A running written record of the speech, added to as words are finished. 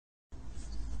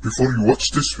Before you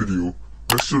watch this video,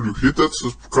 make sure you hit that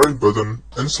subscribe button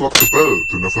and slap the bell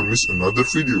to never miss another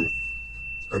video.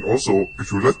 And also,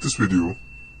 if you like this video,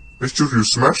 make sure you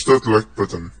smash that like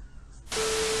button.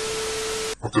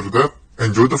 After that,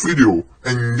 enjoy the video.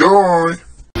 Enjoy!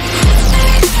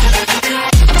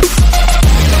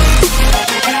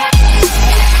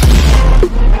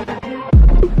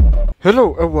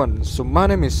 Hello everyone, so my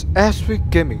name is Ashwick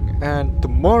Gaming and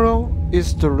tomorrow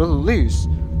is the release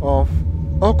of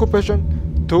Occupation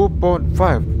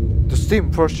 2.5, the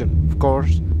Steam version of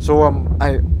course. So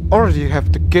I already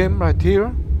have the game right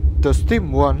here, the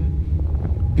Steam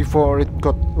one, before it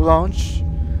got launched,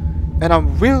 and I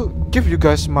will give you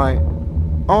guys my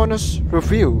honest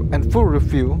review and full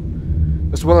review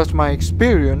as well as my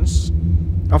experience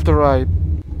after I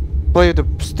play the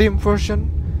Steam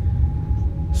version.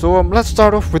 So let's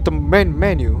start off with the main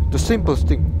menu, the simplest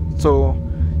thing. So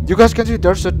you guys can see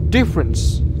there's a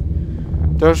difference.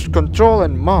 There's control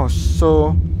and mouse.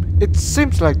 So it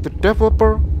seems like the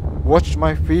developer watched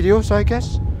my videos, I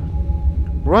guess.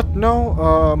 Right now,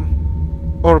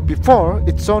 or before,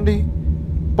 it's only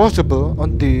possible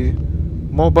on the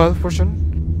mobile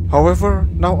version. However,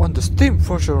 now on the Steam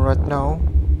version right now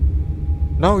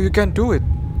you can do it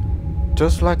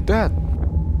just like that.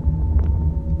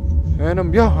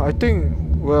 And yeah, I think,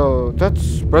 well,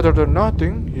 that's better than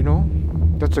nothing, you know.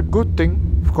 That's a good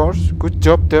thing, of course. Good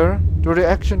job there to the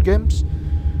Action Games.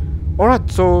 Alright,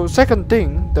 so second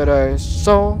thing that I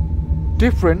saw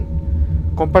different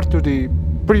compared to the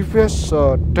previous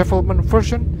development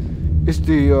version is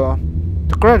the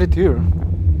credit here.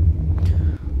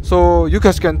 So you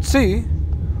guys can see,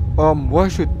 why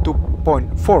should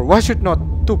 2.4? Why should not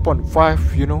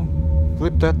 2.5? You know,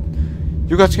 flip that.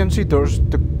 You guys can see there's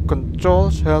the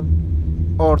controls help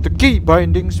or the key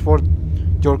bindings for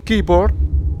your keyboard.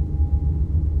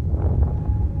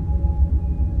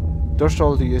 There's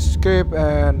all the escape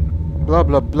and blah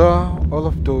blah blah, all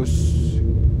of those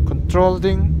control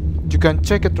thing. You can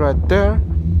check it right there.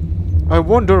 I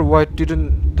wonder why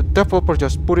didn't the developer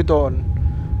just put it on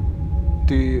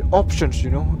the options, you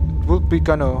know. It would be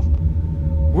kinda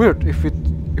weird if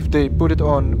they put it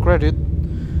on credit.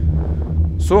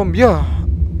 So yeah,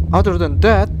 other than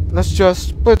that, let's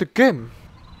just play the game.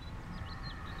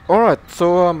 Alright,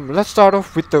 so let's start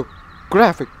off with the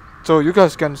graphic. So you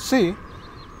guys can see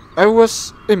I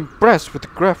was impressed with the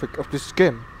graphic of this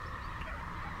game.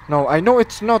 Now I know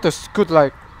it's not as good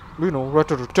like, you know, Red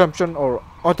Dead Redemption or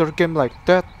other game like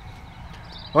that.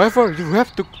 However, you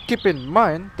have to keep in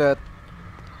mind that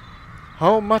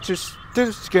how much is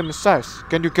this game size?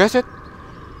 Can you guess it?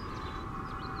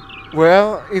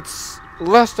 Well, it's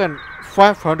less than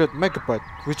 500 megabyte,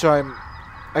 which I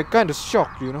kinda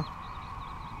shocked, you know.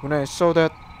 When I saw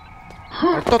that,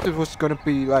 I thought it was gonna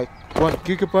be like 1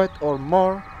 gigabyte or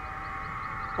more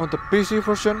on the PC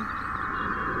version.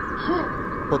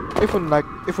 But even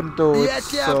though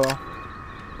it's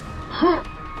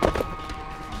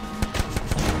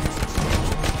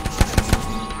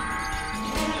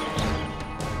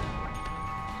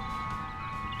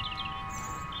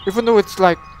even though it's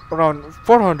like around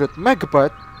 400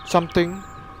 megabyte something,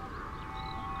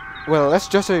 well, let's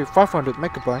just say 500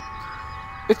 megabyte,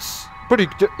 it's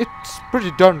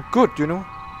pretty darn good, you know.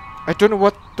 I don't know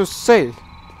what to say.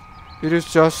 It is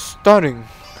just stunning,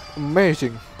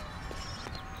 amazing.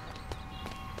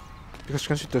 You guys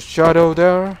can see the shadow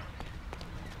there,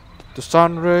 the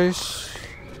sun rays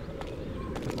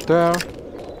there.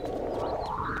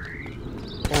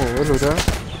 Oh, hello there.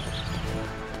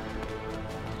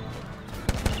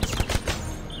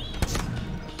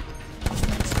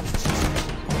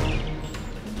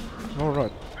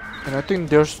 Alright, and I think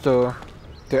there's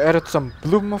they added some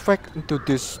bloom effect into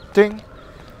this thing.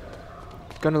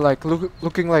 Kinda like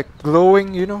looking like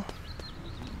glowing, you know.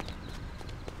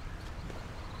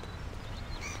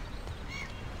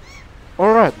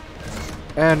 Alright,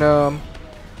 and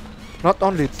not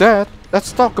only that,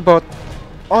 let's talk about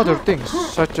other things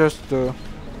such as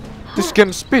this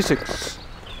game's physics.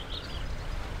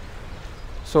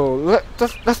 So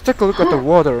let's take a look at the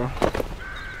water.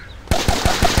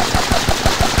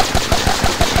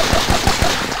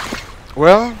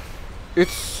 Well,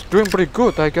 it's doing pretty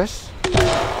good, I guess.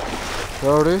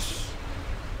 There it is.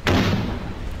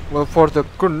 Well, for the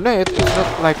grenade, it's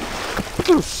not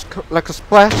like a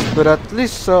splash, but at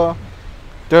least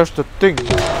there's the thing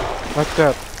like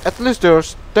that. At least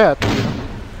there's that, you know.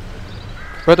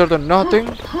 Better than nothing.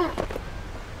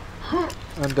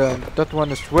 And then that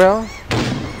one as well.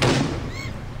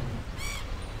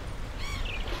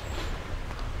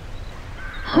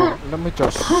 Let me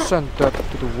just send that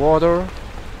to the water.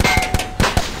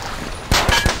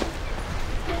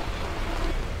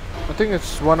 think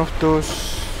it's one of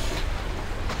those.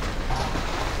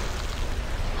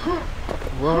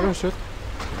 Where is it?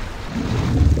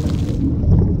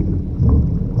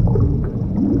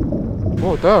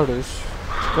 Oh, there it is.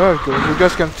 There it goes. You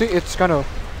guys can see it's kind of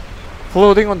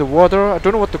floating on the water. I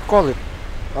don't know what to call it.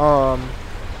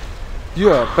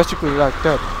 Yeah, basically like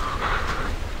that.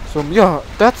 So yeah,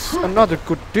 that's another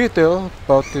good detail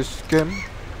about this game.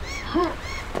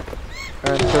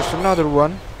 And there's another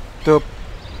one.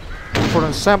 For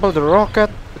example, the rocket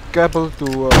is able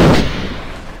to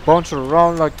bounce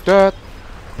around like that.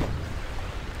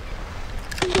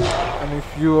 And if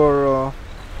you are,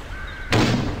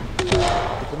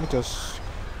 let me just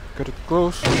get it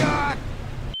close,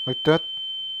 like that.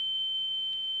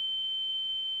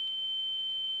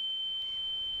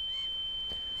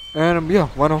 And yeah,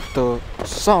 one of the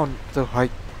sound, the high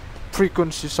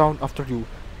frequency sound after you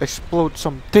explode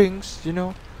some things, you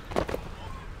know.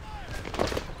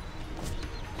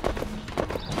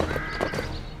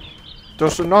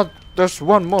 There's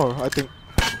one more, I think,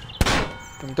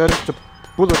 and that is the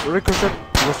bullet ricochet. You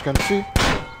guys can see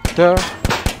there.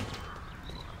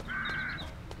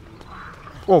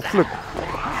 Oh, flip!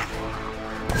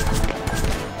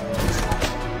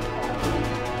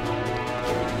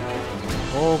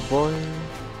 Oh boy!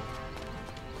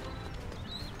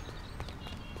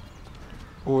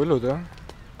 Oh, hello there.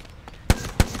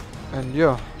 And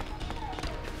yeah,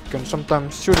 you can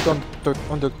sometimes shoot it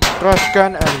on the trash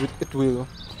can, and it will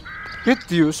hit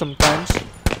you sometimes.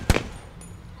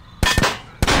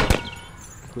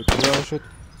 Good, where is it?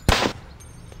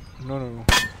 No.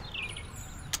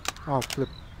 Oh, flip.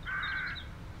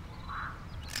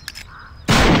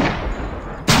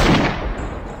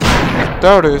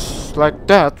 There it is, like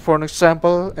that, for an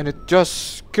example, and it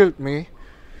just killed me.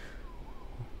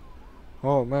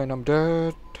 Oh man, I'm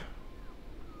dead.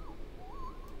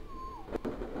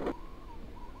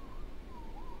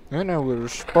 And I will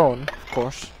respawn, of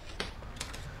course.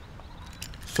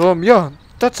 So yeah,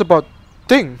 that's about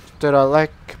thing that I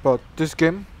like about this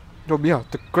game. So yeah,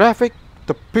 the graphic,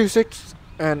 the physics,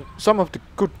 and some of the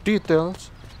good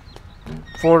details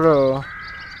for a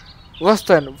less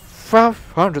than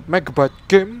 500 megabyte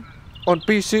game on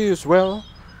PC as well.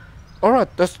 Alright,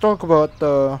 let's talk about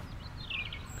the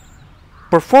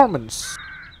performance.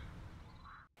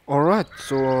 Alright,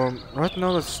 so right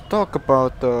now let's talk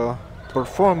about the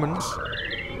performance.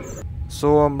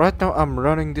 So right now I'm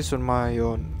running this on my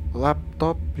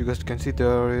laptop. You guys can see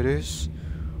there it is.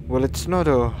 Well, it's not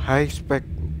a high spec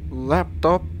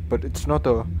laptop, but it's not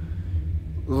a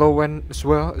low end as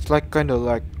well. It's like kind of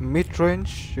like mid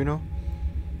range, you know,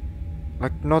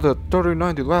 like not a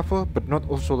 3090 level, but not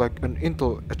also like an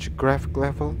Intel Edge graphic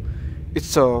level.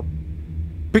 It's a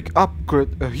big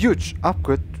upgrade, a huge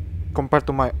upgrade compared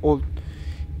to my old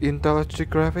Intel Edge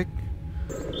graphic.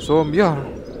 So yeah,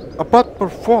 about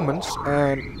performance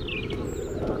and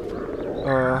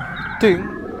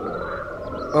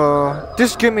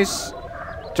this game is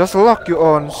just lock you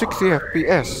on 60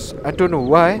 FPS. I don't know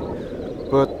why,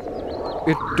 but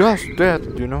it does that,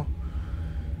 you know.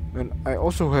 And I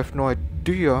also have no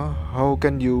idea how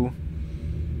can you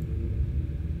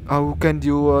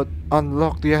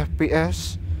unlock the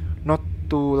FPS not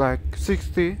to like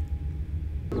 60,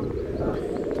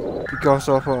 because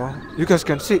of you guys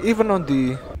can see even on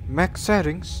the max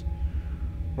settings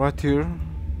right here,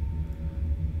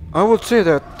 I would say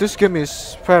that this game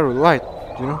is very light,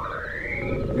 you know.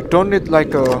 You don't need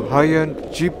like a high-end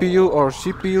GPU or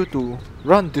CPU to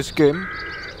run this game.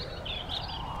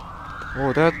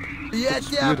 Oh, that's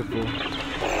beautiful.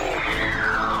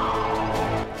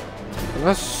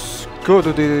 Let's go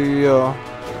to the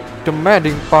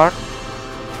demanding part,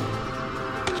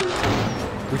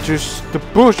 which is the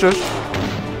bushes,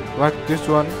 like this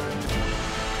one.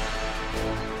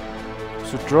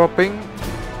 So dropping,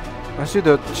 I see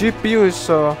the GPU is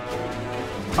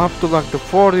up to like the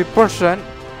 40%.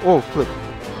 Oh, flip!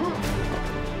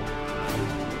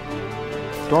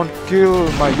 Don't kill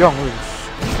my younglings.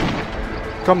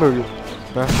 Come here, you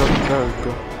bastard. There we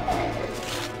go.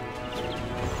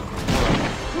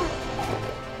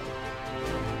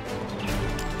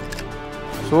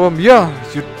 So yeah,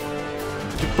 you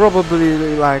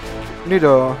probably like need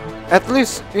a at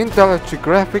least Intel Edge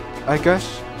graphic, I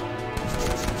guess.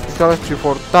 Intel Edge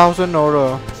 4000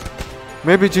 or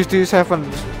maybe GT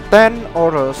 710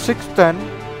 or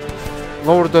 610.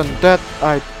 Lower than that,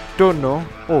 I don't know.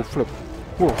 Oh, flip!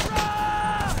 Whoa!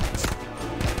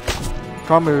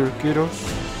 Come here, kiddos.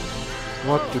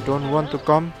 What? You don't want to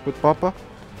come with Papa?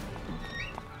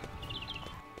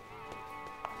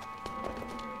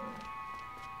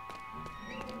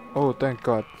 Oh, thank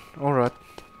God. Alright.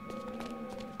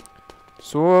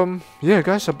 So yeah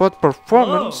guys, about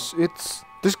performance,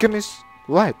 this game is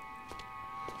light.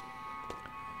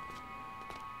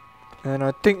 And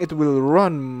I think it will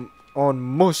run on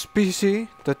most PC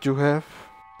that you have.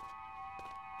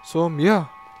 So yeah,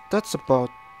 that's about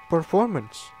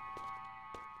performance.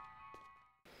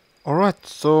 Alright,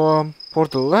 so for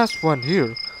the last one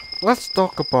here, let's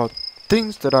talk about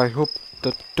things that I hope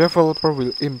the developer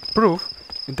will improve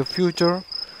in the future,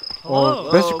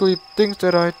 or basically things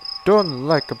that I don't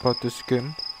like about this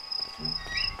game.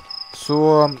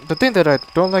 So the thing that I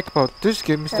don't like about this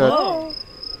game is that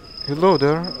hello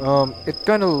there, it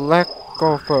kinda lack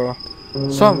of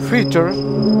some features.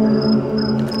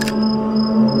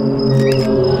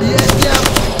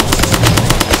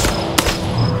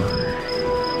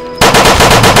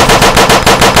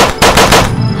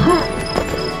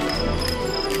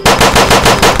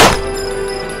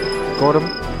 Got him?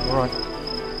 Alright.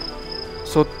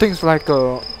 So things like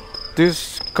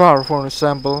this car for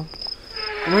example.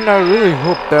 I mean, I really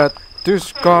hope that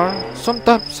this car,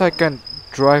 sometimes I can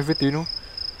drive it, you know,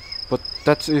 but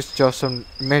that is just an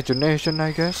imagination,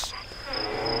 I guess.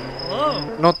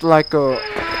 Not like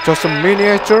just a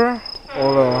miniature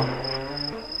or a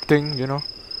thing, you know.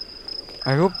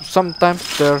 I hope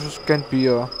sometimes there can be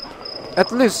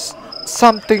at least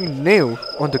something new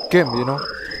on the game, you know.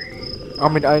 I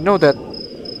mean, I know that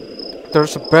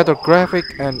there's a better graphic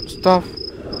and stuff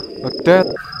like that.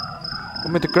 I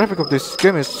mean, the graphic of this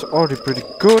game is already pretty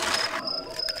good,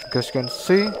 you guys can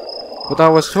see. But I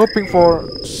was hoping for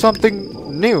something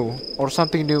new, or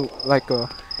something new, like a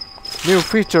new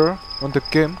feature on the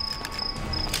game.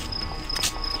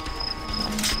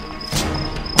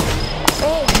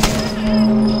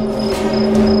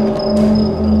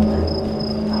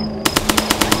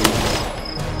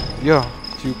 Yeah,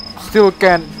 you still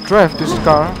can drive this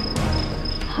car.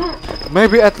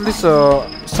 Maybe at least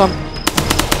some...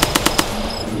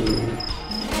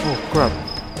 Oh crap,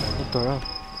 what the hell?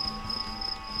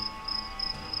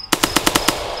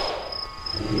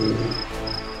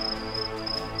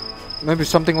 Maybe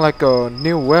something like a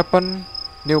new weapon,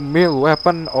 new meal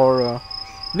weapon, or a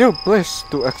new place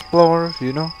to explore,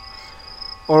 you know.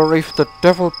 Or if the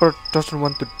developer doesn't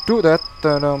want to do that,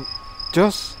 then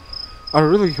I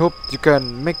really hope you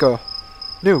can make a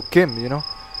new game, you know.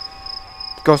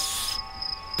 Because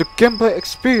the gameplay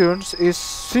experience is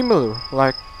similar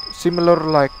like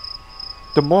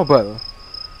the mobile.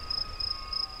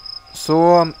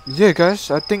 So yeah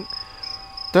guys, I think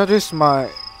that is my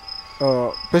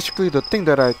basically the thing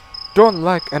that I don't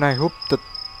like, and I hope the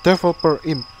developer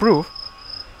improve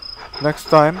next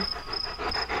time.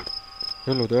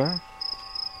 Hello there.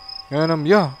 And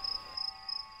yeah.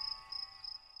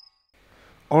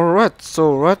 Alright,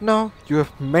 so right now you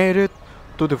have made it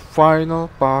to the final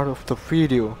part of the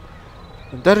video,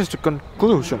 and that is the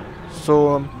conclusion.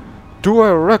 So do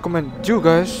I recommend you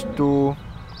guys to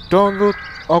download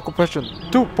Occupation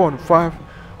 2.5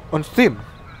 on Steam?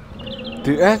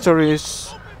 The answer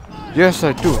is yes,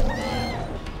 I do.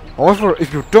 However,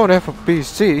 if you don't have a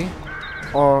PC,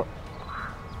 or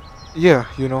yeah,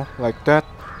 you know, like that,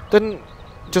 then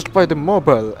just buy the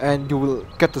mobile and you will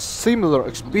get a similar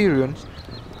experience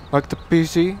like the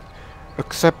PC,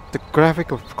 except the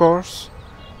graphic, of course,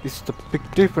 is the big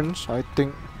difference, I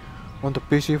think, on the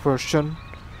PC version.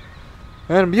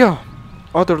 And yeah,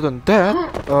 other than that,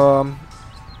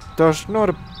 there's not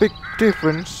a big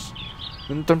difference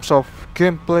in terms of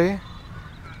gameplay.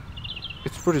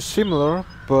 It's pretty similar,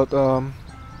 but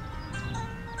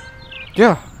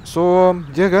yeah. So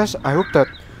yeah guys, I hope that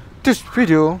this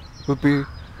video will be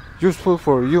useful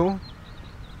for you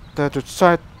that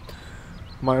decide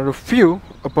my review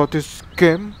about this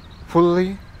game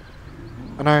fully.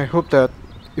 And I hope that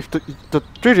if the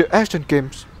 3D action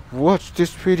games watch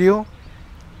this video,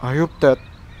 I hope that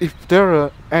if there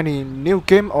are any new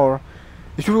game, or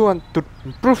if you want to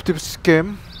improve this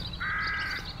game,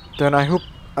 then I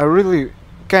really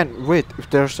can't wait if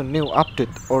there's a new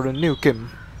update or a new game.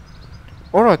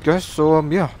 Alright guys, so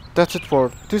yeah, that's it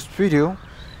for this video,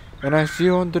 and I see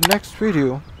you on the next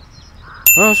video.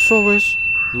 As always,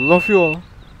 love you all.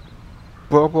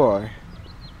 Bye bye.